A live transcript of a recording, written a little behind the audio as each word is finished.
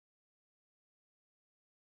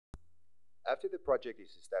After the project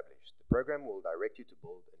is established, the program will direct you to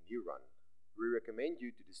build a new run. We recommend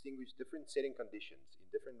you to distinguish different setting conditions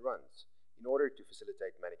in different runs in order to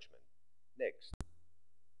facilitate management. Next,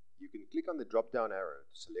 you can click on the drop-down arrow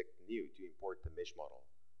to select New to import the mesh model.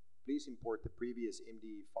 Please import the previous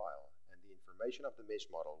MDE file, and the information of the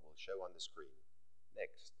mesh model will show on the screen.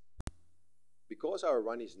 Next. Because our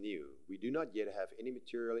run is new, we do not yet have any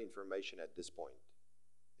material information at this point.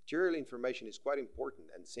 Material information is quite important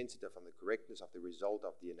and sensitive on the correctness of the result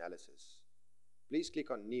of the analysis. Please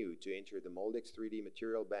click on New to enter the Moldex3D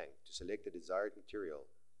material bank to select the desired material,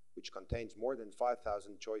 which contains more than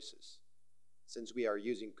 5,000 choices. Since we are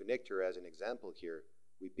using connector as an example here,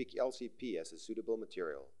 we pick LCP as a suitable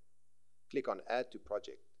material. Click on Add to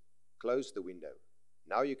Project. Close the window.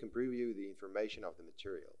 Now you can preview the information of the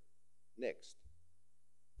material. Next.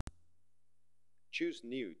 Choose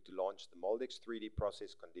New to launch the Moldex3D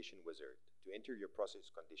Process Condition Wizard to enter your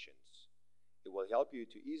process conditions. It will help you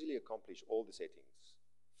to easily accomplish all the settings.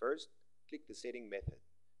 First, click the Setting method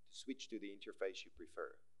to switch to the interface you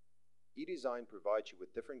prefer. eDesign provides you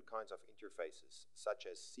with different kinds of interfaces, such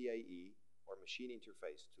as CAE or machine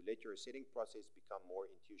interface, to let your setting process become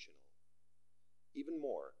more intuitional. Even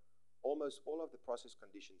more, almost all of the process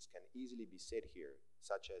conditions can easily be set here,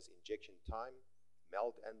 such as injection time,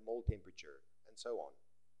 melt and mold temperature, and so on.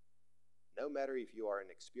 No matter if you are an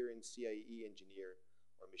experienced CAE engineer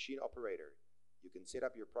or machine operator, you can set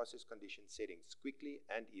up your process condition settings quickly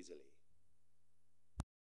and easily.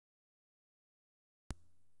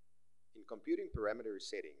 In computing parameter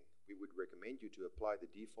setting, we would recommend you to apply the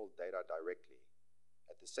default data directly.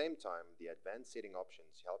 At the same time, the advanced setting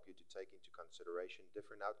options help you to take into consideration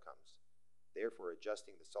different outcomes, therefore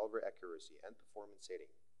adjusting the solver accuracy and performance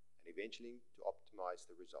setting, and eventually to optimize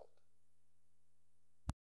the result.